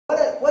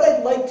what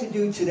I'd like to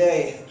do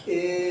today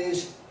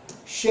is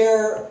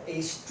share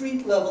a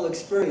street-level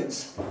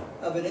experience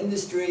of an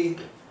industry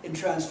in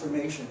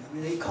transformation. I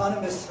mean, the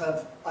economists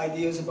have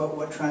ideas about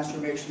what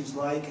transformation is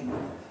like, and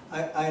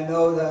I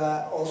know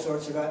that all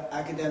sorts of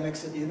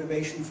academics at the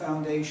Innovation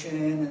Foundation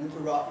and at the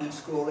Rotman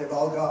School, they've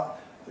all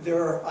got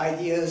their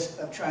ideas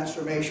of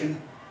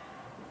transformation.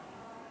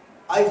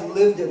 I've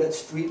lived it at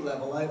street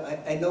level.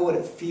 I know what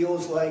it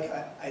feels like.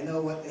 I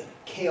know what the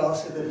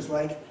chaos of it is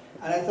like.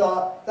 And I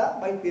thought that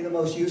might be the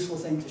most useful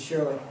thing to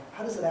share. Like,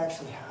 how does it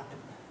actually happen?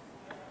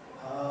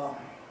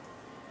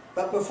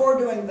 But before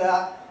doing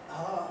that,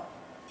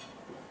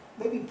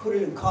 maybe put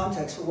it in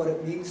context for what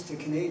it means to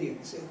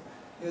Canadians.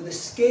 You know, the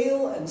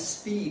scale and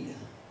speed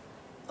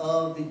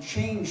of the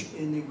change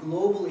in the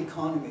global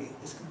economy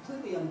is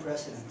completely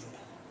unprecedented.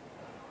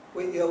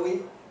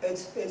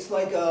 It's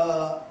like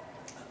a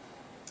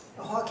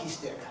hockey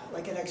stick,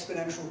 like an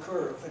exponential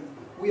curve. And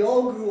we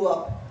all grew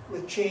up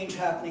with change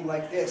happening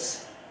like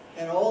this.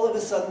 And all of a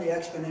sudden, the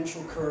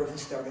exponential curve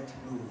has started to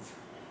move.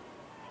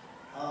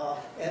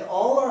 And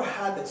all our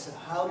habits of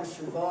how to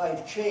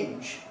survive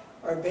change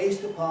are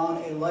based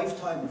upon a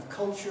lifetime of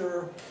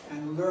culture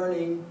and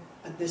learning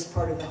at this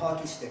part of the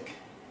hockey stick.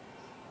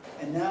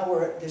 And now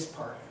we're at this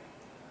part.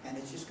 And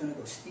it's just going to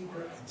go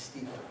steeper and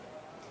steeper.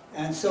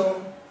 And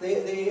so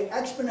the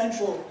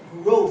exponential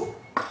growth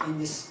in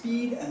the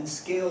speed and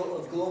scale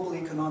of global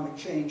economic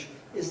change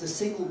is the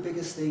single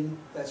biggest thing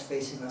that's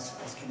facing us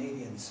as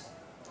Canadians.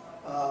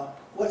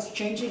 What's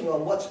changing? Well,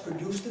 what's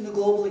produced in the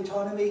global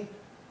economy?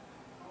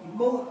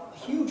 A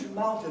huge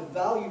amount of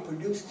value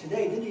produced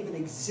today didn't even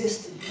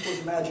exist in people's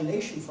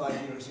imagination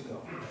 5 years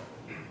ago.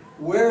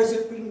 Where is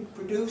it being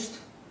produced?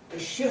 The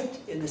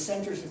shift in the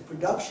centers of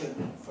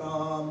production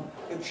from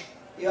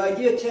the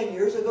idea 10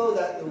 years ago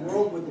that the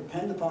world would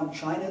depend upon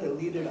China to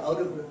lead it out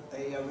of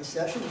a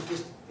recession is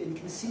just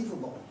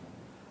inconceivable.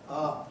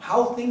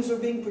 How things are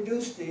being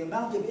produced, the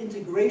amount of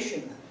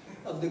integration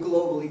of the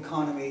global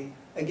economy,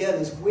 again,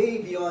 is way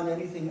beyond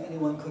anything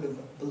anyone could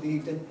have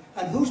believed. And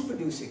who's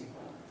producing?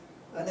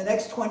 In the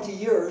next 20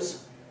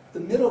 years, the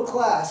middle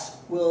class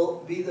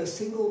will be the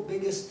single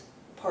biggest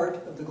part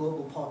of the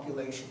global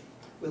population.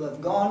 We'll have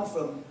gone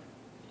from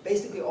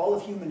basically all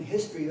of human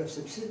history of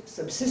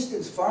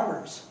subsistence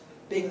farmers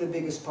being the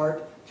biggest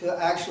part to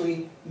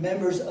actually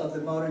members of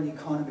the modern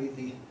economy,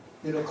 the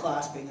middle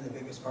class being the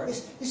biggest part.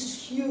 This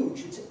is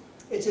huge.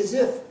 It's as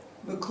if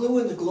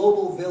McLuhan's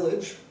global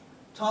village,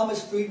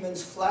 Thomas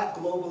Friedman's flat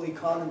global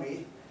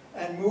economy,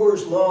 and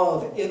Moore's law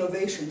of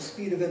innovation,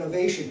 speed of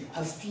innovation,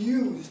 have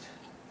fused.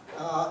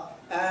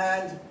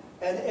 And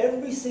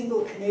every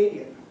single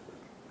Canadian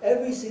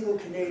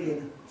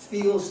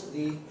feels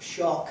the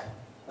shock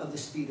of the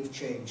speed of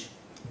change.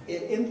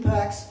 It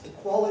impacts the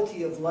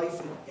quality of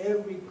life in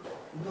every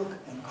nook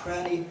and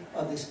cranny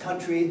of this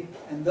country,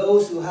 and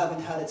those who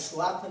haven't had it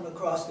slap them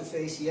across the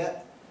face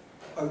yet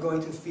are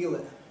going to feel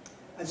it.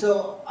 And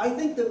so I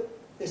think that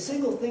the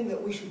single thing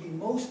that we should be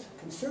most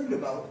concerned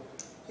about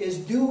is,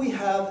 do we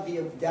have the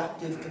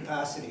adaptive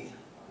capacity?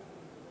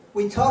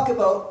 We talk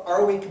about,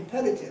 are we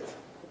competitive?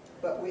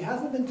 But we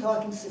haven't been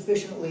talking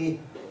sufficiently,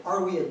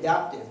 are we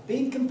adaptive?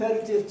 Being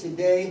competitive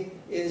today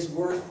is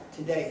worth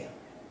today.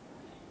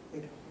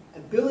 The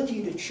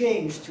ability to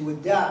change, to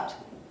adapt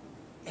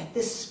at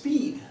this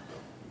speed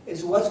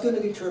is what's going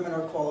to determine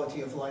our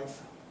quality of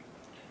life.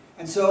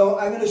 And so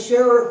I'm going to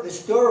share the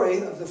story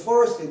of the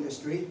forest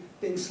industry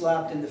being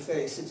slapped in the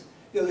face. It's,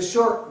 you know, the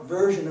short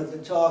version of the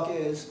talk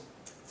is,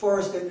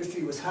 forest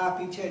industry was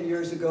happy 10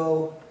 years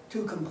ago,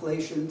 too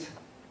complacent.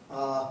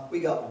 We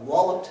got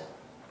walloped.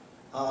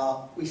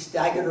 We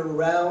staggered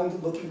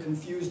around looking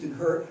confused and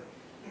hurt.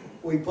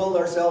 We pulled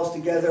ourselves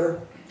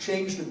together,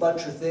 changed a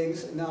bunch of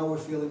things, and now we're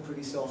feeling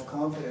pretty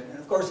self-confident. And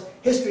of course,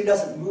 history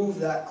doesn't move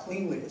that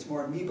cleanly. It's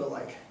more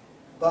amoeba-like.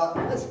 But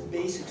that's the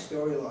basic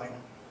storyline.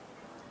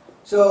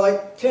 So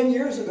like 10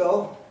 years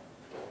ago,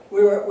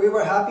 we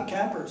were happy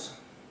campers.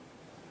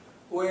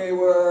 We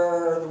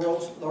were the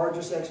world's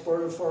largest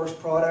exporter of forest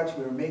products.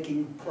 We were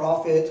making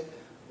profit.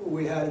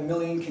 We had 1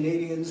 million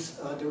Canadians,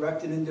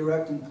 direct and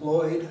indirect,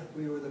 employed.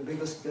 We were the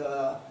biggest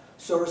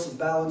source of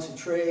balance of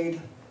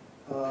trade.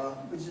 It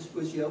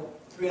was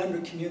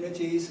 300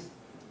 communities.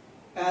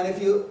 And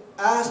if you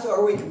asked,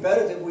 are we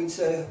competitive, we'd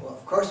say, well,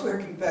 of course we're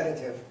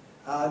competitive.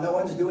 No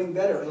one's doing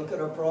better. Look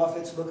at our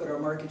profits, look at our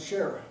market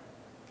share.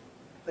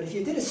 But if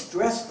you did a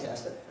stress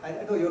test, I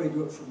know you only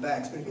do it for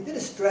banks, but if you did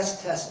a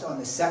stress test on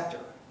the sector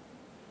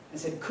and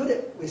said, could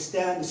it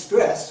withstand the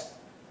stress,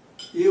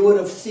 you would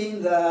have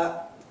seen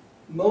that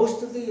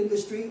most of the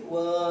industry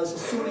was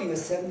assuming a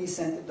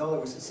 70-cent dollar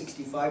was at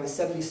 65, a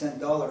 70-cent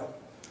dollar.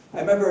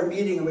 I remember a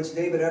meeting in which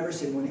David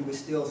Emerson, when he was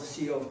still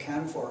CEO of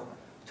Canfor,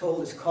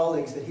 told his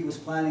colleagues that he was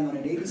planning on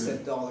an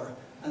 80-cent dollar,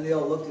 and they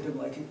all looked at him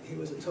like he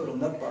was a total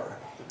nut bar.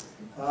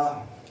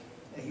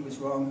 He was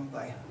wrong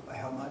by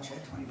how much?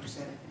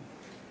 20%.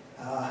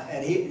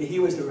 And he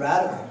was the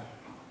radical.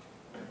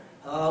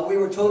 We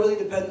were totally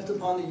dependent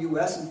upon the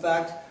U.S. In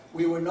fact,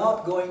 we were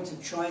not going to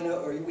China,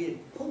 or we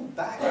had pulled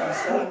back on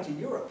selling to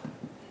Europe,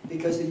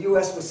 because the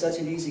US was such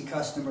an easy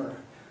customer.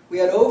 We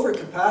had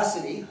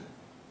overcapacity.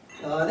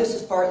 This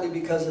is partly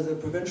because of the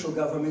provincial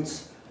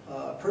government's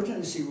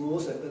pertinency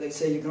rules. They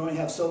say you can only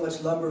have so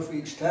much lumber for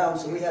each town.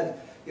 So we had,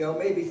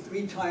 maybe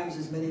 3 times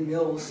as many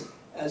mills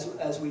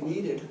as we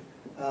needed.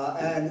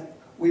 And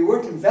we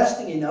weren't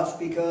investing enough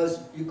because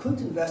you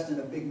couldn't invest in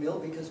a big mill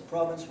because the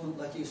province wouldn't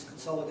let you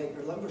consolidate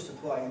your lumber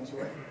supply into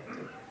it.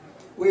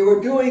 We were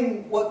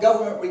doing what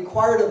government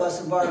required of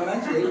us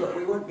environmentally, but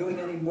we weren't doing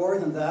any more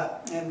than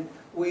that. And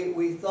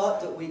we thought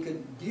that we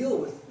could deal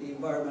with the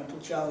environmental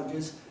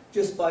challenges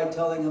just by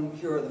telling them,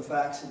 here are the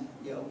facts, and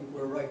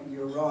we're right and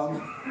you're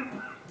wrong.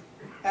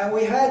 And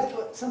we had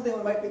something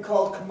that might be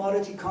called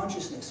commodity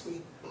consciousness.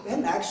 We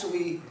hadn't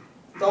actually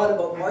thought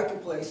about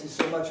marketplaces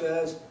so much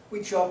as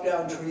we chop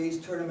down trees,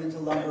 turn them into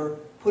lumber,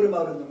 put them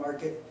out in the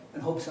market,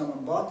 and hope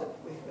someone bought them.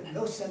 We had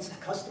no sense of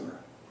customer.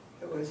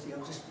 It was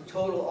just the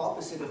total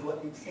opposite of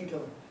what you'd think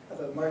of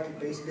a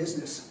market-based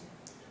business.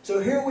 So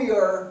here we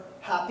are,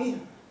 happy,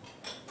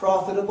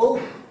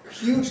 profitable,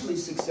 hugely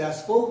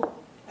successful,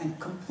 and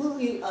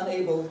completely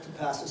unable to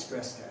pass a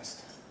stress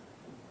test.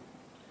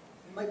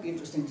 It might be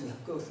interesting to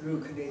go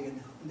through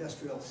Canadian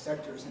industrial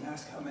sectors and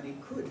ask how many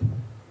could.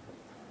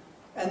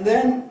 And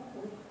then,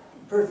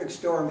 perfect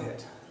storm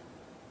hit.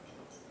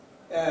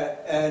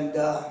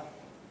 Well,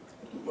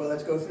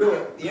 let's go through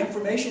it. The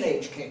information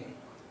age came.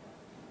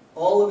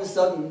 All of a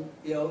sudden,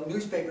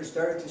 newspapers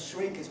started to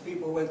shrink as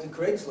people went to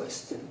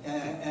Craigslist,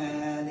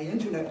 and the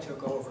internet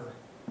took over.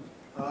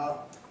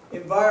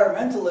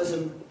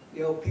 Environmentalism,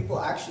 people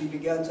actually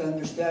began to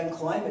understand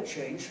climate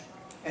change,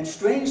 and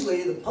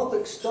strangely, the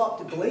public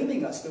stopped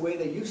blaming us the way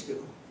they used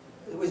to.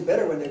 It was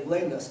better when they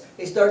blamed us.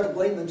 They started to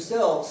blame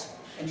themselves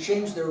and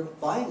change their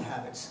buying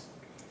habits.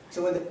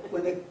 So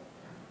when the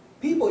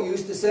people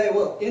used to say,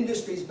 well,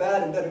 industry's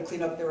bad and better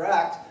clean up their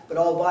act, but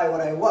I'll buy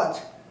what I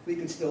want, we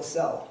could still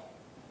sell.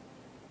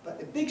 But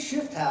a big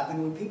shift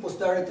happened when people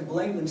started to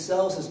blame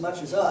themselves as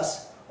much as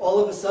us. All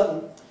of a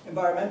sudden,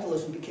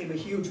 environmentalism became a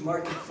huge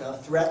market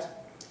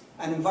threat.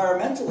 And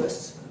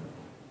environmentalists,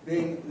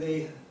 being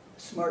the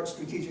smart,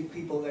 strategic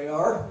people they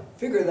are,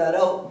 figured that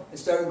out and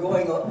started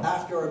going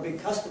after our big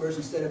customers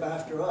instead of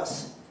after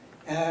us.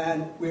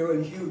 And we were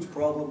in a huge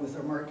problem with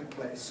our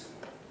marketplace.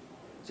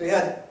 So you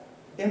had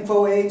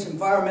info age,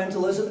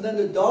 environmentalism, and then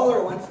the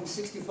dollar went from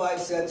 65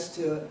 cents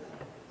to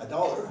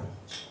 $1.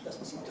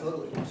 Doesn't seem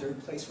totally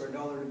absurd place for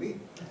 $1 to be.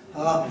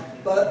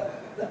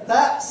 But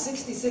that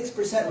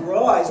 66%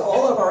 rise,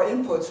 all of our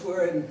inputs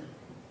were in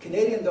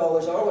Canadian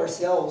dollars, all our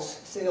sales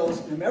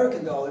in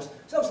American dollars.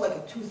 So that was like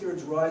a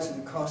 2/3 rise in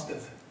the cost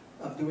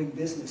of doing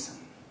business.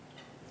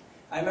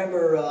 I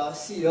remember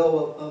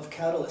CEO of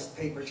Catalyst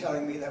paper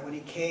telling me that when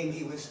he came,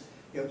 he was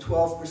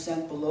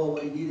 12% below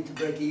what he needed to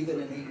break even,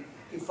 and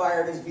he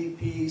fired his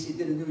VPs, he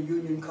did a new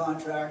union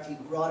contract, he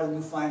brought in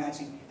new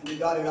financing, and we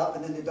got it up,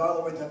 and then the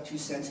dollar went up 2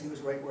 cents, and he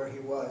was right where he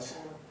was.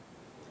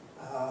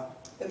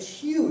 It was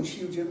huge,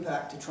 huge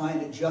impact to try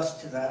and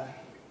adjust to that.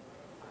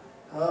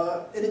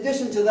 In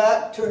addition to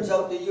that, turns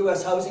out the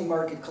US housing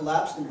market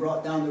collapsed and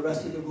brought down the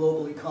rest of the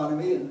global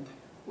economy, and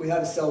we had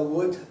to sell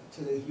wood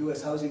to the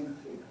US housing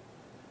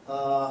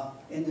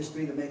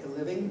industry to make a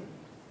living.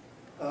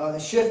 The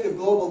shift of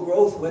global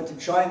growth went to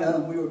China,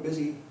 and we were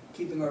busy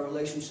keeping our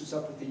relationships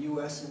up with the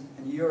US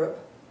and Europe.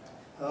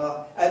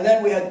 And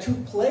then we had 2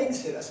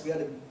 plagues hit us. We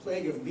had a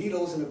plague of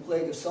beetles and a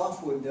plague of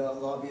softwood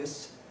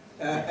lobbyists.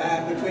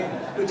 And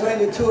between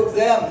the 2 of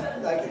them,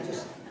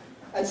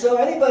 and so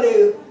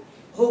anybody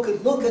who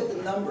could look at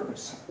the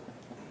numbers,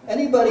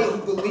 anybody who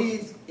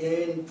believed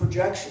in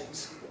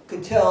projections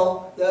could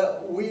tell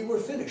that we were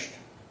finished.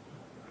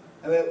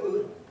 I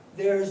mean,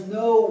 there's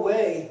no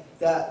way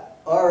that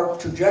our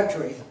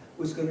trajectory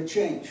was going to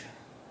change.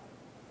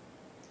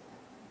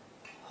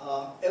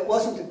 It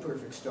wasn't a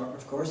perfect storm,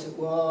 of course. It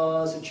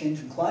was a change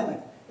in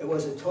climate. It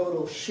was a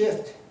total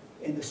shift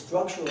in the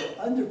structural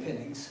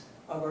underpinnings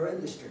of our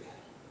industry.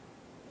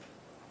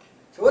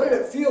 So what did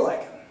it feel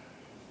like?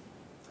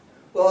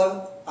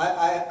 Well,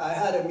 I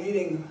had a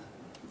meeting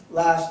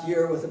last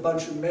year with a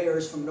bunch of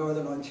mayors from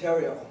Northern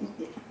Ontario,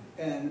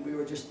 and we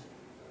were just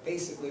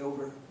basically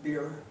over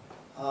beer.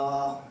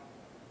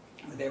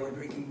 They were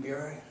drinking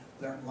beer.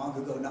 I learned long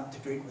ago not to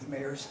drink with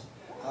mayors.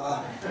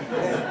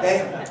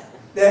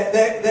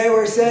 They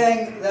were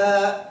saying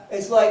that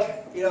it's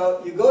like,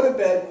 you go to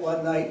bed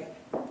one night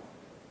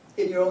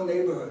in your own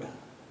neighborhood.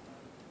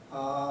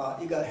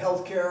 You got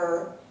health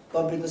care,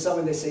 bump into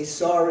someone, they say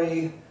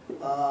sorry,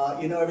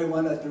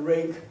 everyone at the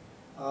rink.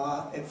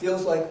 It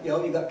feels like,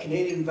 you got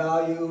Canadian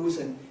values,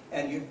 and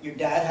your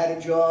dad had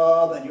a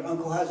job, and your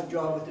uncle has a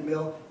job at the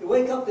mill. You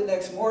wake up the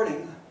next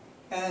morning,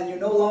 and you're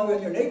no longer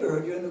in your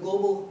neighborhood, you're in the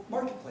global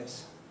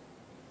marketplace.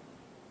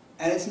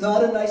 And it's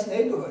not a nice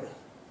neighborhood.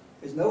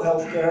 There's no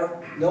health care.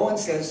 No one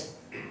says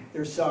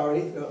they're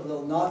sorry.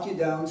 They'll knock you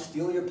down,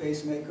 steal your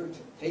pacemaker,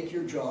 take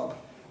your job.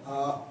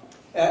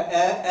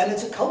 And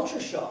it's a culture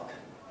shock.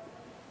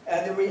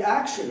 And the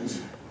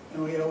reactions,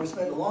 we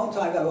spent a long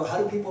time about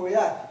how do people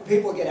react.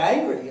 People get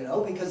angry,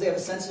 because they have a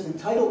sense of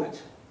entitlement.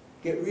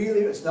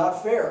 It's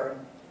not fair.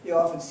 You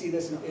often see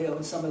this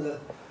in some of the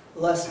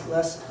less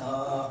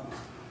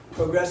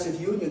progressive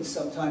unions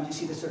sometimes. You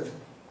see this sort of,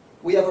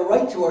 we have a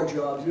right to our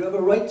jobs, we have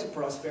a right to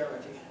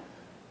prosperity.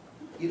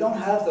 You don't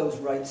have those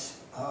rights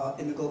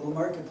in the global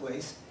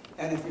marketplace,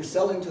 and if you're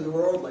selling to the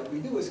world like we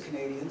do as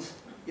Canadians,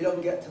 you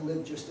don't get to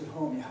live just at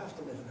home, you have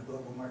to live in the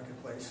global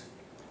marketplace.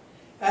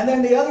 And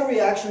then the other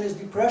reaction is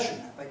depression,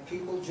 like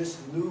people just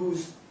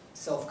lose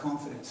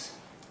self-confidence.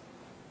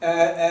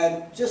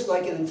 And just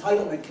like an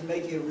entitlement can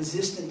make you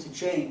resistant to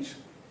change,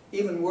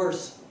 even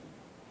worse,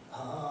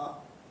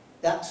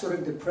 that sort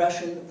of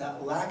depression,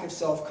 that lack of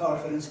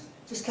self-confidence,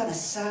 just kind of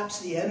saps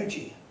the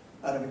energy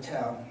out of a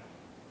town.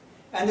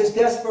 And this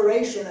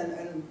desperation,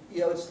 and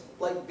it's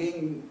like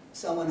being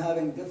someone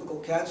having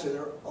difficult cancer.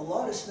 There are a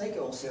lot of snake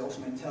oil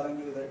salesmen telling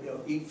you that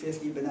eat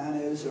 50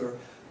 bananas or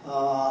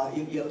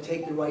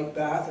take the right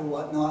bath or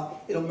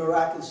whatnot. It'll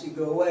miraculously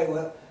go away.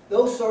 Well,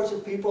 those sorts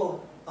of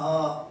people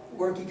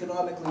work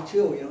economically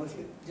too. If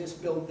you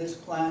just build this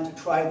plan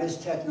to try this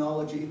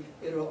technology,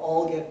 it'll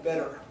all get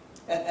better.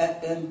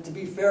 And to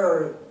be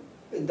fair,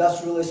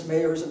 industrialists,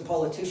 mayors, and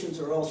politicians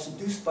are all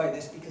seduced by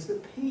this because the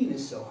pain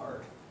is so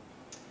hard.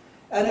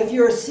 And if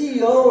you're a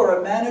CEO or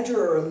a manager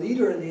or a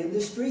leader in the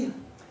industry,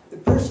 the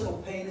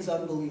personal pain is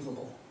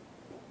unbelievable.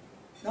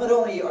 Not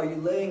only are you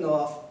laying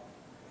off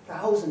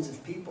thousands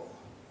of people,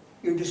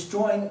 you're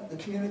destroying the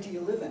community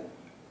you live in.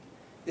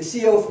 The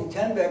CEO from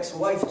Tenbec's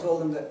wife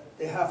told him that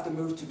they have to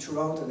move to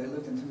Toronto. They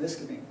lived in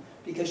Temiskaming,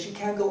 because she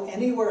can't go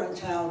anywhere in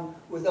town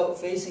without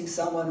facing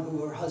someone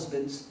who her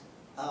husband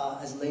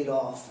has laid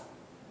off,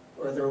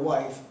 or their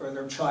wife, or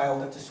their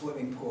child at the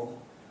swimming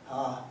pool.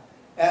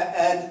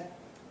 And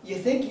you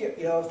think,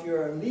 if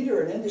you're a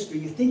leader in industry,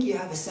 you think you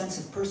have a sense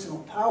of personal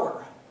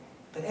power,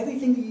 but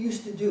everything you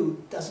used to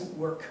do doesn't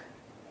work.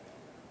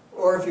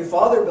 Or if your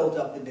father built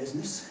up the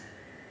business,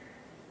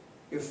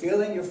 you're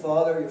feeling your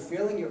father, you're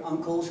feeling your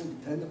uncles who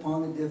depend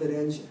upon the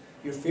dividends,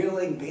 you're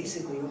feeling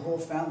basically the whole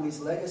family's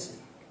legacy.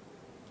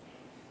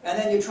 And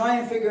then you try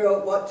and figure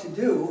out what to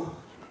do,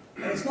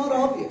 and it's not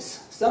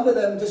obvious. Some of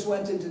them just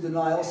went into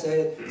denial,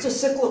 saying, it's a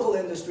cyclical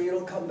industry,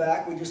 it'll come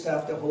back, we just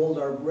have to hold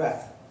our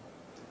breath.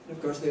 And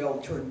of course, they all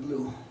turned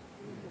blue.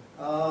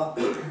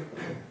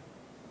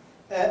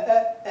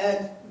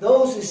 And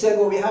those who said,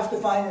 well, we have to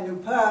find a new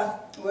path,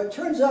 well, it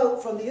turns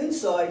out from the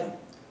inside,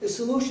 the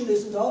solution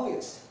isn't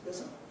obvious.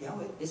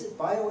 Is it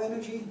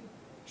bioenergy?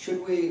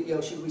 Should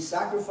we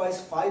sacrifice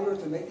fiber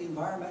to make the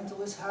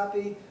environmentalists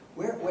happy?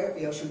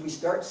 Should we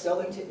start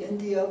selling to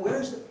India?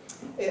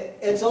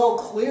 It's all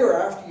clear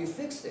after you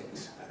fix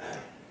things.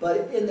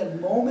 But in the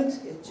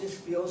moment, it just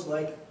feels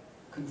like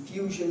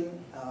confusion,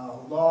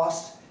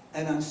 loss,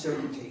 and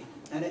uncertainty.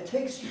 And it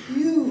takes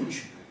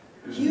huge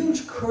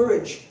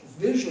courage,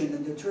 vision,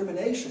 and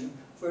determination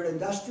for an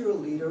industrial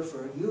leader,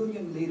 for a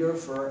union leader,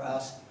 for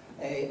us,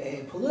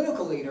 a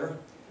political leader,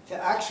 to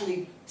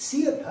actually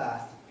see a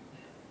path,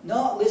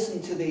 not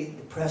listen to the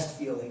depressed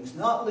feelings,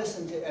 not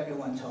listen to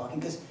everyone talking,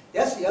 because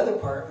that's the other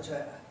part, which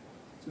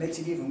makes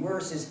it even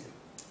worse, is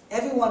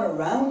everyone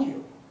around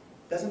you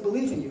doesn't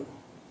believe in you.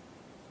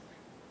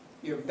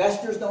 Your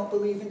investors don't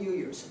believe in you,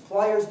 your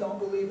suppliers don't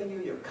believe in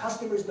you, your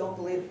customers don't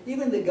believe,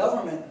 even the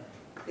government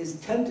is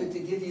tempted to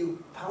give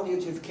you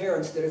palliative care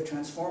instead of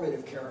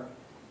transformative care.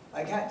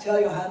 I can't tell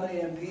you how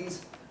many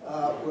MPs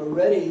were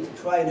ready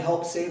to try and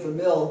help save a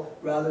mill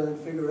rather than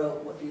figure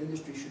out what the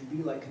industry should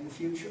be like in the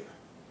future.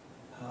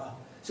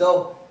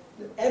 So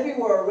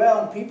everywhere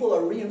around, people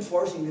are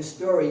reinforcing this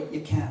story,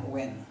 you can't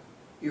win.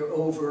 You're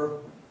over,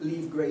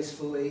 leave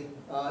gracefully,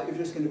 you're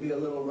just going to be a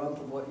little rump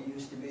of what you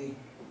used to be.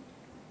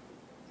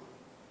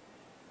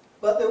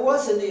 But there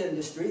was in the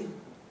industry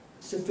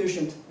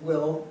sufficient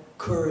will,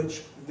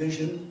 courage,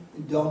 vision,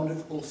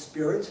 indomitable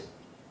spirit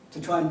to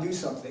try and do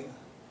something.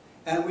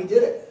 And we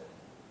did it.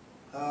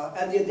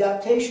 And the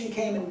adaptation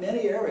came in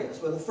many areas.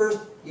 Well,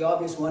 the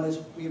obvious one is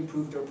we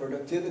improved our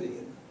productivity.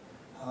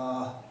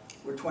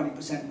 We're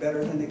 20%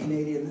 better than the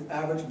Canadian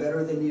average,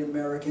 better than the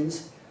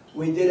Americans.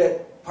 We did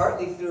it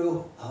partly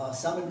through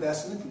some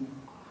investment. And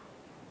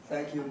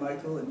thank you,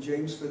 Michael and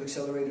James, for the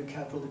accelerated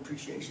capital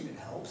depreciation. It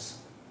helps.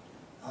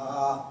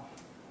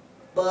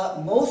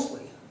 But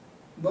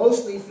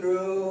mostly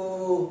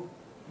through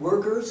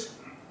workers,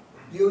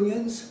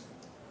 unions,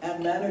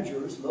 and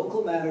managers,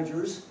 local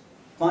managers,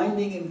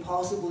 finding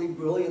impossibly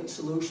brilliant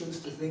solutions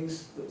to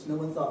things that no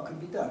one thought could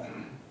be done.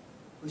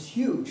 It was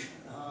huge.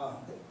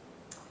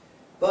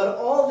 But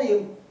all the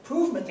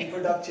improvement in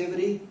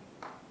productivity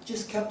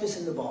just kept us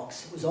in the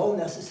box. It was all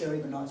necessary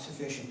but not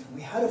sufficient.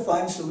 We had to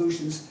find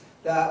solutions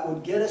that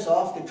would get us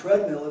off the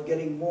treadmill of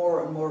getting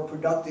more and more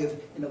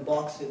productive in a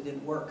box that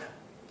didn't work.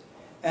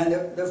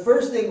 And the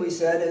first thing we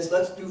said is,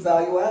 let's do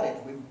value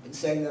added. We've been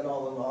saying that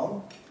all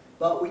along.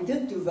 But we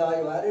did do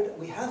value added.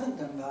 We haven't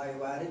done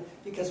value added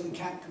because we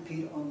can't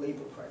compete on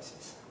labor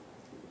prices.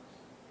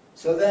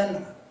 So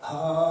then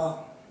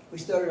we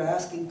started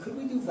asking, could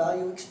we do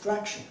value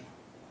extraction?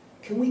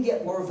 Can we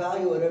get more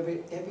value out of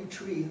every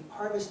tree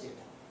harvested?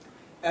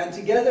 And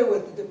together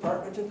with the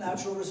Department of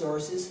Natural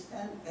Resources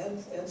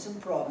and some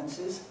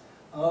provinces,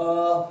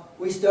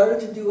 we started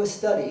to do a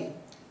study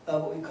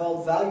of what we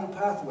call value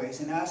pathways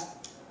and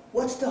asked,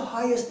 what's the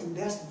highest and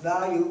best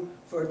value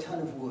for a ton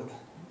of wood?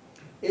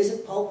 Is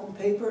it pulp and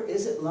paper?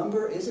 Is it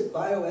lumber? Is it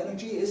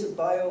bioenergy? Is it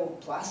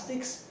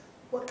bioplastics?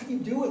 What can you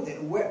do with it?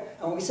 And where?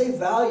 And when we say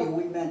value,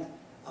 we meant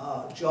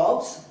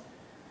jobs,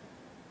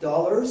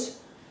 dollars,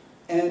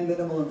 and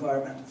minimal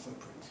environmental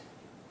footprint.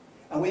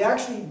 And we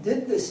actually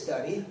did this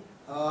study.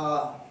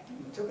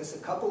 It took us a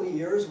couple of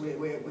years.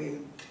 We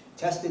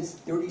tested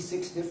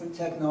 36 different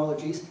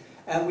technologies,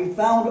 and we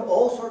found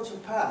all sorts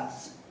of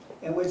paths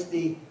in which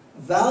the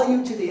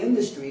value to the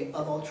industry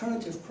of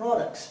alternative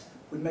products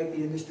would make the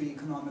industry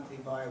economically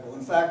viable.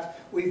 In fact,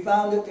 we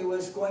found that there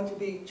was going to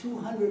be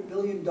 $200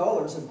 billion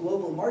of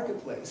global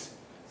marketplace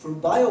for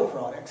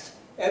bioproducts,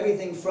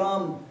 everything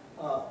from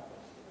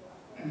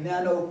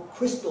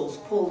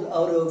nanocrystals pulled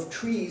out of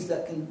trees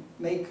that can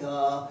make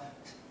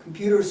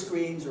computer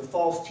screens or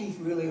false teeth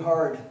really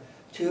hard,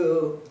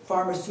 to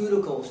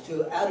pharmaceuticals,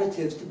 to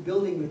additives, to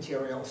building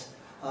materials,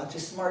 to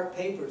smart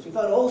papers. We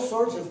found all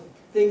sorts of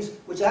things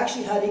which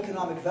actually had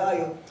economic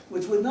value,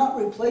 which would not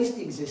replace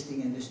the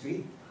existing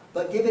industry,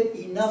 but give it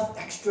enough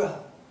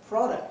extra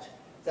product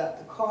that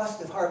the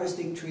cost of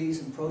harvesting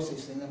trees and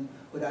processing them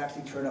would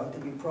actually turn out to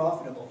be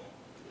profitable.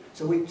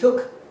 So we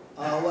took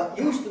what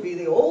used to be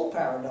the old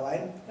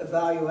paradigm of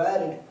value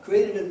added,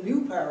 created a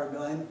new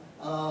paradigm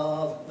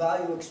of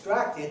value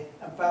extracted,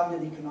 and found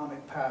an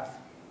economic path.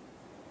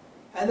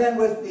 And then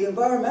with the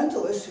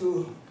environmentalists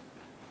who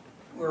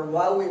were,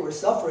 while we were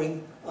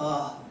suffering,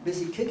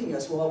 busy kicking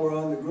us while we're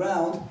on the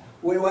ground,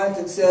 we went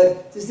and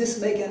said, does this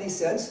make any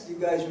sense? Do you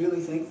guys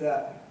really think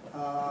that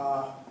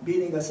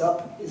beating us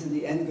up is in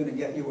the end going to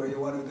get you where you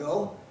want to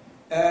go?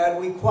 And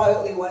we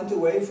quietly went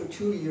away for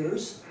 2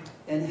 years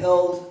and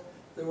held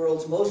the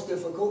world's most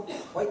difficult,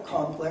 quite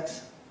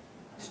complex,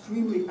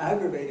 extremely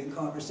aggravating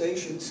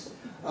conversations,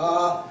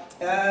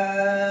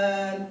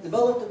 and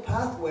developed a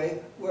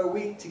pathway where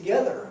we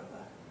together,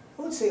 I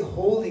wouldn't say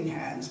holding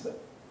hands, but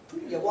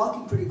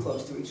walking pretty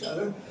close to each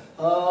other,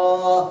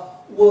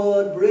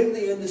 would bring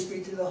the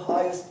industry to the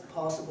highest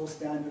possible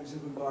standards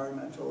of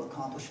environmental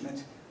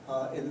accomplishment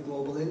in the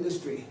global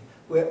industry,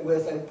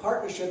 with a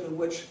partnership in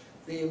which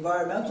the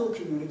environmental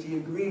community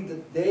agreed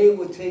that they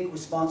would take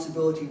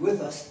responsibility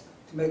with us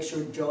to make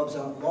sure jobs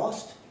aren't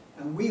lost,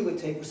 and we would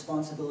take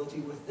responsibility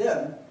with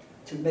them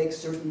to make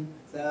certain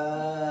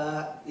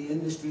that the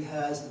industry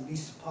has the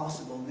least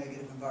possible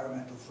negative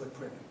environmental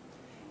footprint.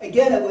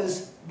 Again, it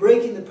was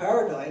breaking the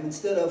paradigm.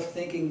 Instead of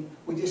thinking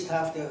we just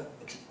have to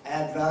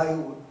add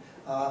value,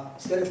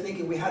 instead of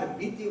thinking we had to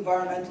beat the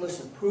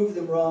environmentalists and prove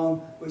them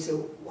wrong, we said,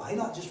 why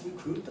not just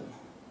recruit them?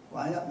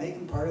 Why not make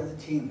them part of the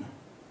team?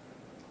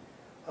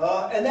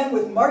 And then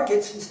with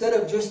markets, instead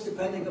of just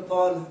depending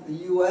upon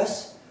the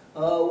US,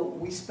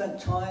 we spent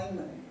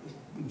time,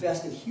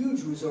 invested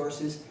huge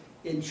resources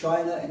in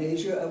China and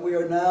Asia, and we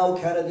are now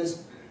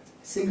Canada's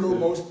single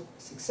most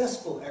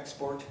successful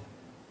export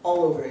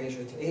all over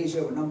Asia. To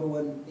Asia, we're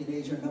 #1 in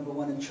Asia,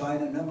 #1 in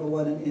China,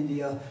 #1 in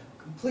India.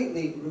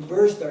 Completely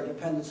reversed our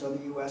dependence on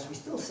the US. We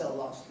still sell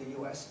lots to the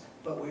US,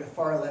 but we are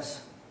far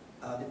less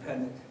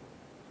dependent.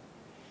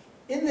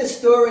 In this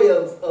story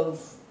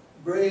of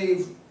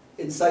brave,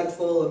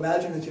 insightful,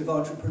 imaginative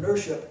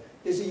entrepreneurship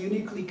is a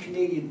uniquely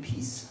Canadian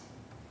piece.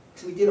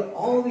 So we did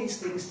all these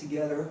things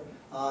together,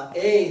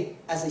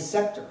 as a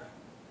sector.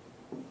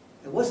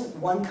 It wasn't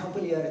one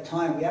company at a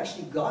time. We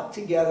actually got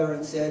together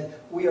and said,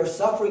 we are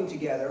suffering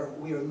together,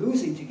 we are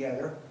losing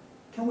together.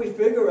 Can we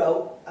figure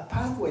out a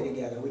pathway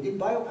together? We did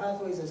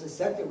biopathways as a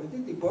sector. We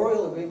did the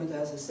Boreal Agreement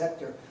as a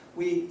sector.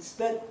 We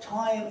spent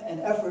time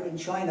and effort in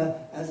China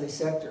as a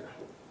sector.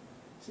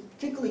 It's a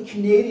particularly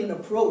Canadian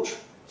approach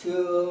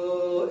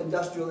to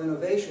industrial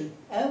innovation,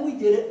 and we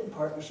did it in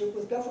partnership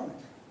with government.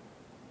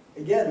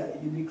 Again,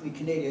 a uniquely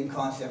Canadian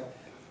concept.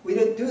 We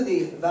didn't do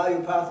the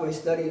value pathway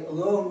study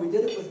alone, we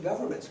did it with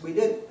governments. We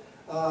didn't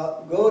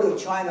go to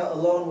China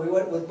alone, we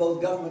went with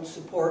both government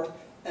support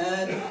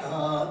and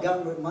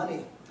government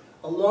money.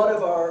 A lot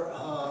of our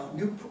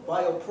new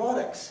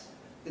bioproducts,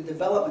 the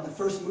development, the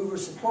first mover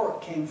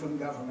support came from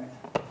government.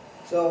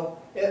 So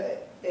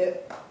it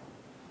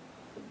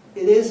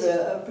is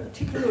a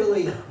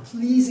particularly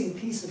pleasing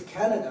piece of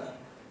Canada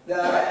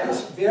that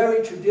this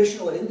very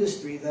traditional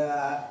industry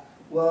that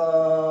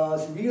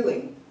was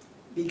reeling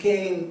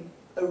became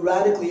a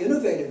radically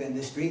innovative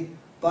industry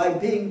by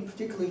being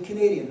particularly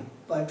Canadian,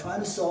 by trying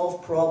to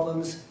solve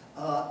problems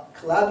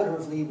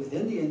collaboratively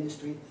within the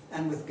industry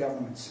and with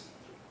governments.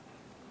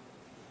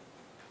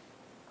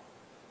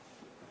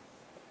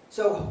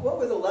 So what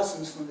were the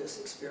lessons from this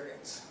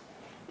experience?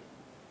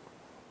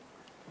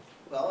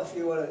 Well, if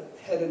you want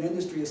to head an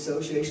industry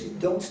association,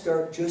 don't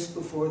start just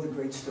before the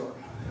great storm.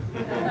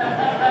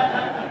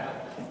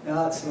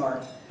 Not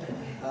smart.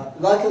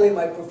 Luckily,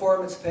 my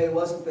performance pay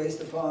wasn't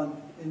based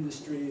upon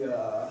industry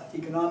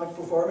economic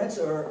performance,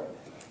 or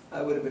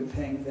I would have been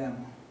paying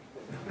them.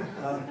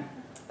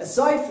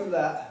 Aside from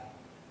that,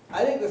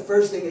 I think the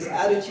first thing is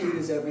attitude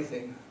is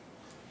everything.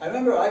 I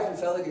remember Ivan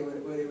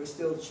Felliger, when he was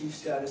still chief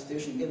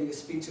statistician, giving a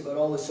speech about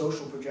all the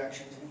social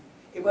projections.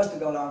 It must have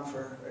gone on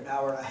for an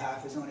hour and a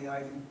half, as only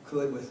Ivan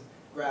could, with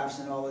graphs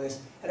and all of this.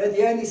 And at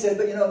the end he said,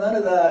 but you know, none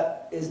of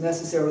that is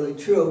necessarily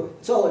true.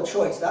 It's all a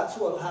choice. That's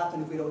what will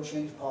happen if we don't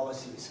change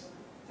policies.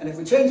 And if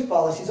we change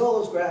policies, all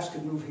those graphs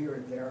could move here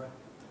and there.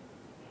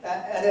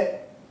 And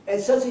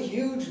it's such a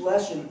huge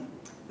lesson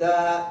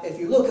that if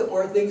you look at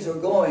where things are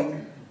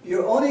going,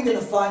 you're only going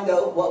to find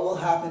out what will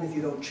happen if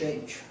you don't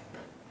change.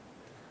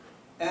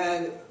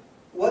 And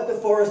what the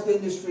forest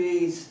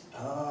industry's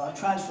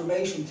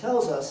transformation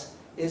tells us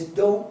is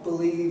don't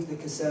believe the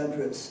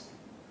Cassandras.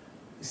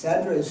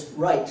 Cassandra is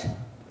right,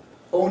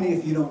 only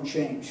if you don't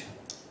change.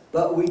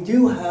 But we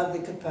do have the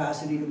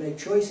capacity to make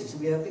choices.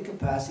 We have the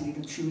capacity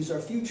to choose our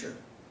future.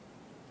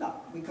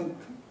 Now, we can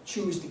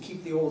choose to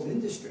keep the old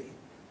industry,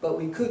 but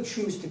we could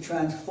choose to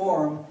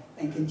transform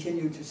and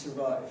continue to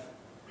survive.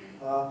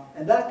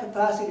 And that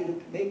capacity to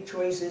make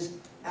choices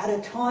at a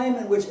time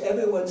in which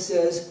everyone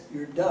says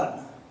you're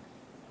done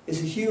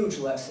is a huge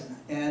lesson.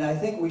 And I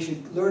think we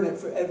should learn it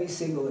for every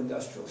single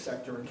industrial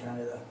sector in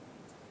Canada.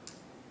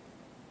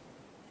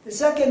 The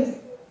second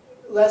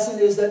lesson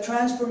is that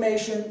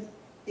transformation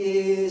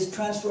is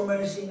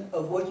transformation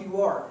of what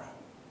you are.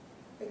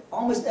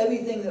 Almost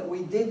everything that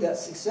we did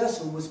that's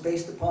successful was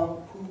based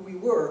upon who we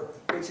were,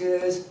 which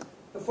is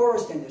the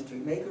forest industry,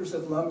 makers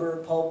of lumber,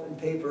 pulp, and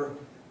paper.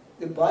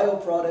 The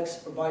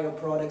bioproducts are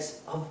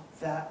byproducts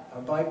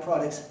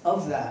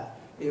of that.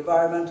 The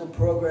environmental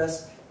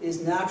progress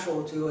is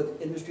natural to an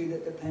industry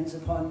that depends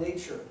upon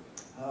nature.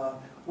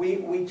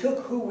 We took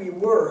who we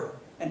were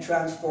and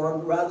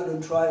transformed rather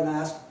than try and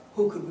ask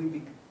who could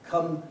we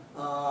become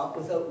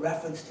without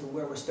reference to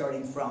where we're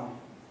starting from.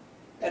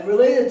 And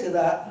related to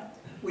that,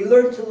 we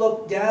learned to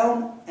look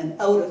down and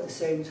out at the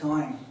same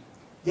time.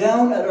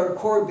 Down at our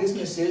core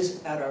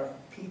businesses, at our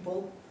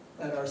people,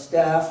 at our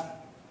staff,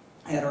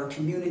 at our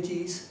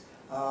communities,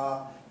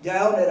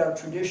 down at our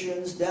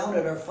traditions, down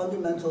at our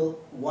fundamental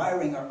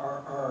wiring,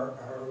 our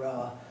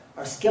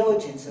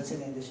skeletons as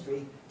an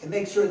industry, to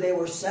make sure they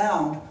were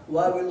sound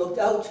while we looked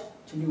out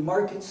to new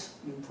markets,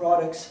 new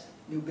products,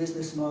 new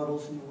business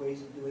models, new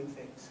ways of doing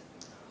things.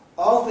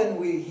 Often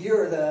we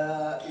hear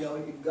that, you know,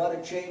 you've got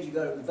to change, you've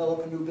got to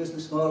develop a new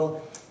business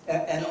model,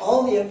 and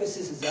all the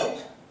emphasis is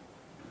out.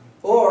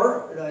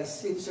 Or, and I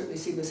certainly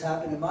see this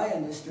happen in my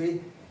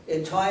industry,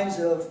 in times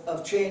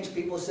of change,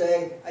 people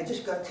say, I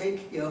just got to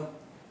take, you know,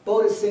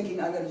 boat is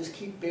sinking, I'm going to just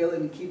keep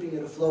bailing and keeping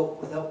it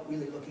afloat without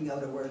really looking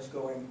out at where it's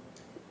going.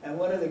 And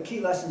one of the key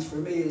lessons for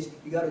me is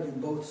you got to do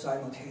both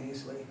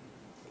simultaneously.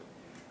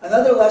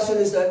 Another lesson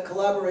is that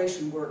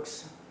collaboration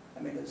works.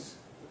 I mean, as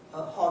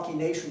a hockey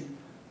nation,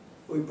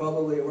 we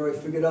probably have already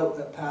figured out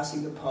that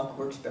passing the puck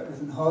works better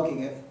than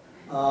hogging it.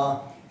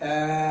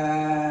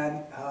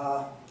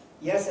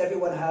 Yes,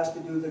 everyone has to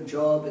do their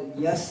job, and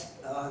yes,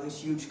 there's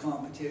huge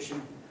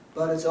competition,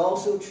 but it's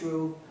also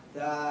true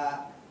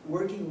that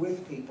working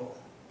with people,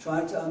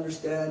 trying to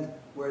understand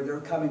where they're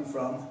coming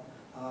from,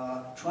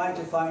 trying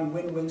to find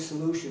win-win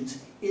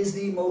solutions is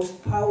the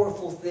most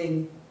powerful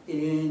thing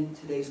in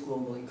today's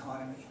global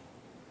economy.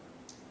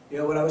 You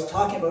know, when I was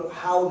talking about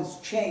how it's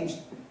changed,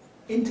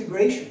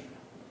 integration.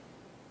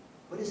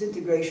 What does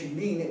integration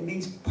mean? It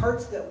means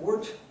parts that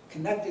weren't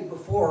connected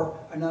before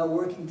are now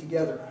working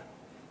together.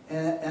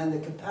 And the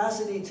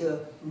capacity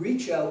to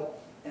reach out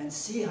and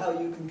see how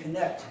you can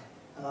connect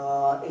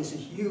is a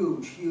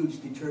huge,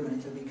 huge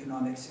determinant of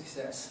economic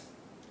success.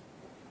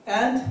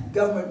 And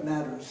government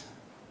matters.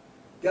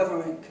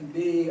 Government can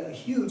be a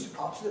huge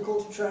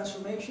obstacle to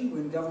transformation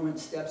when government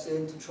steps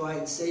in to try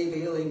and save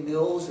ailing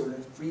mills or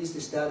to freeze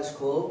the status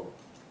quo.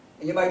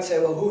 And you might say,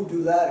 well, who'd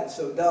do that? It's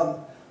so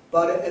dumb.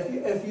 But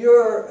if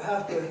you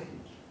have to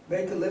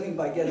make a living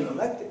by getting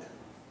elected,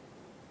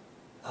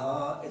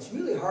 it's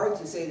really hard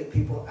to say to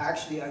people,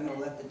 actually, I'm going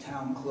to let the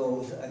town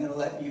close. I'm going to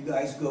let you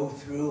guys go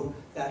through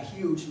that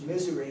huge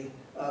misery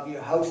of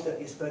your house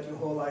that you spent your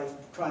whole life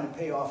trying to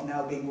pay off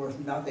now being worth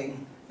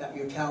nothing, that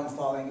your town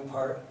falling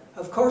apart.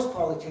 Of course,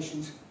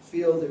 politicians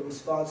feel the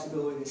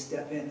responsibility to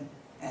step in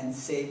and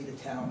save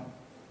the town.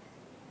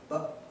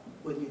 But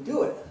when you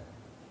do it,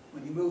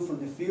 when you move from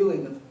the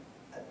feeling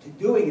to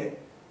doing it,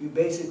 you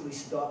basically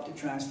stop the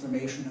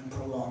transformation and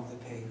prolong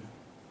the pain.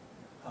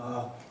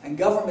 And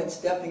government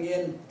stepping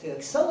in to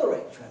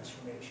accelerate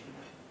transformation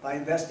by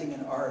investing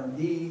in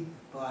R&D,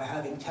 by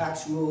having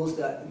tax rules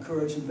that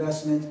encourage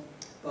investment,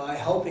 by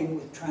helping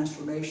with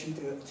transformation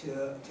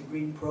to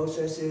green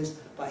processes,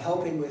 by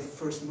helping with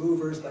first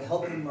movers, by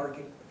helping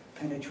market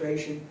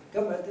penetration.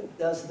 Government that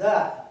does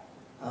that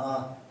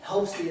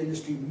helps the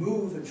industry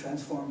move and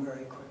transform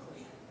very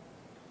quickly.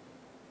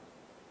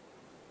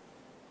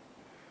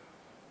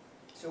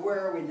 So where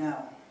are we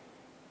now?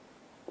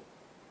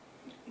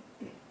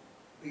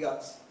 We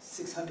got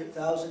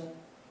 600,000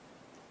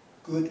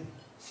 good,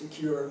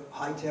 secure,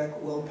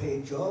 high-tech,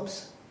 well-paid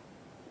jobs.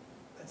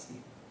 That's the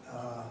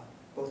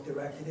both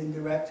direct and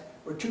indirect.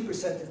 We're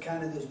 2% of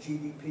Canada's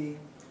GDP,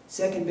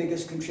 second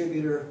biggest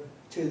contributor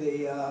to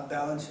the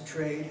balance of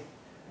trade.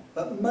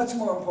 But much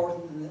more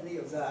important than any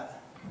of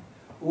that,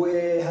 We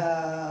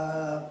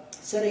have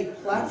set a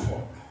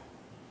platform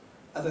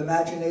of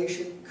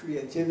imagination,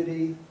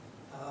 creativity,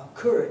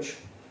 courage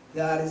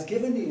that has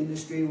given the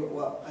industry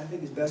what I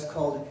think is best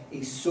called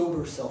a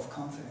sober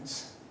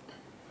self-confidence.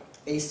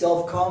 A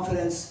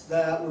self-confidence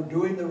that we're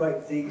doing the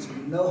right things, we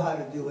know how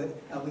to do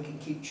it, and we can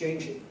keep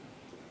changing.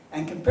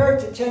 And compared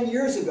to 10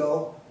 years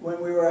ago,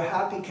 when we were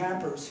happy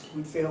campers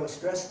who'd fail a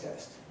stress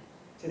test,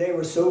 today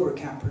we're sober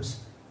campers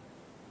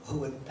who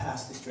would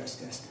pass the stress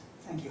test.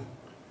 Thank you.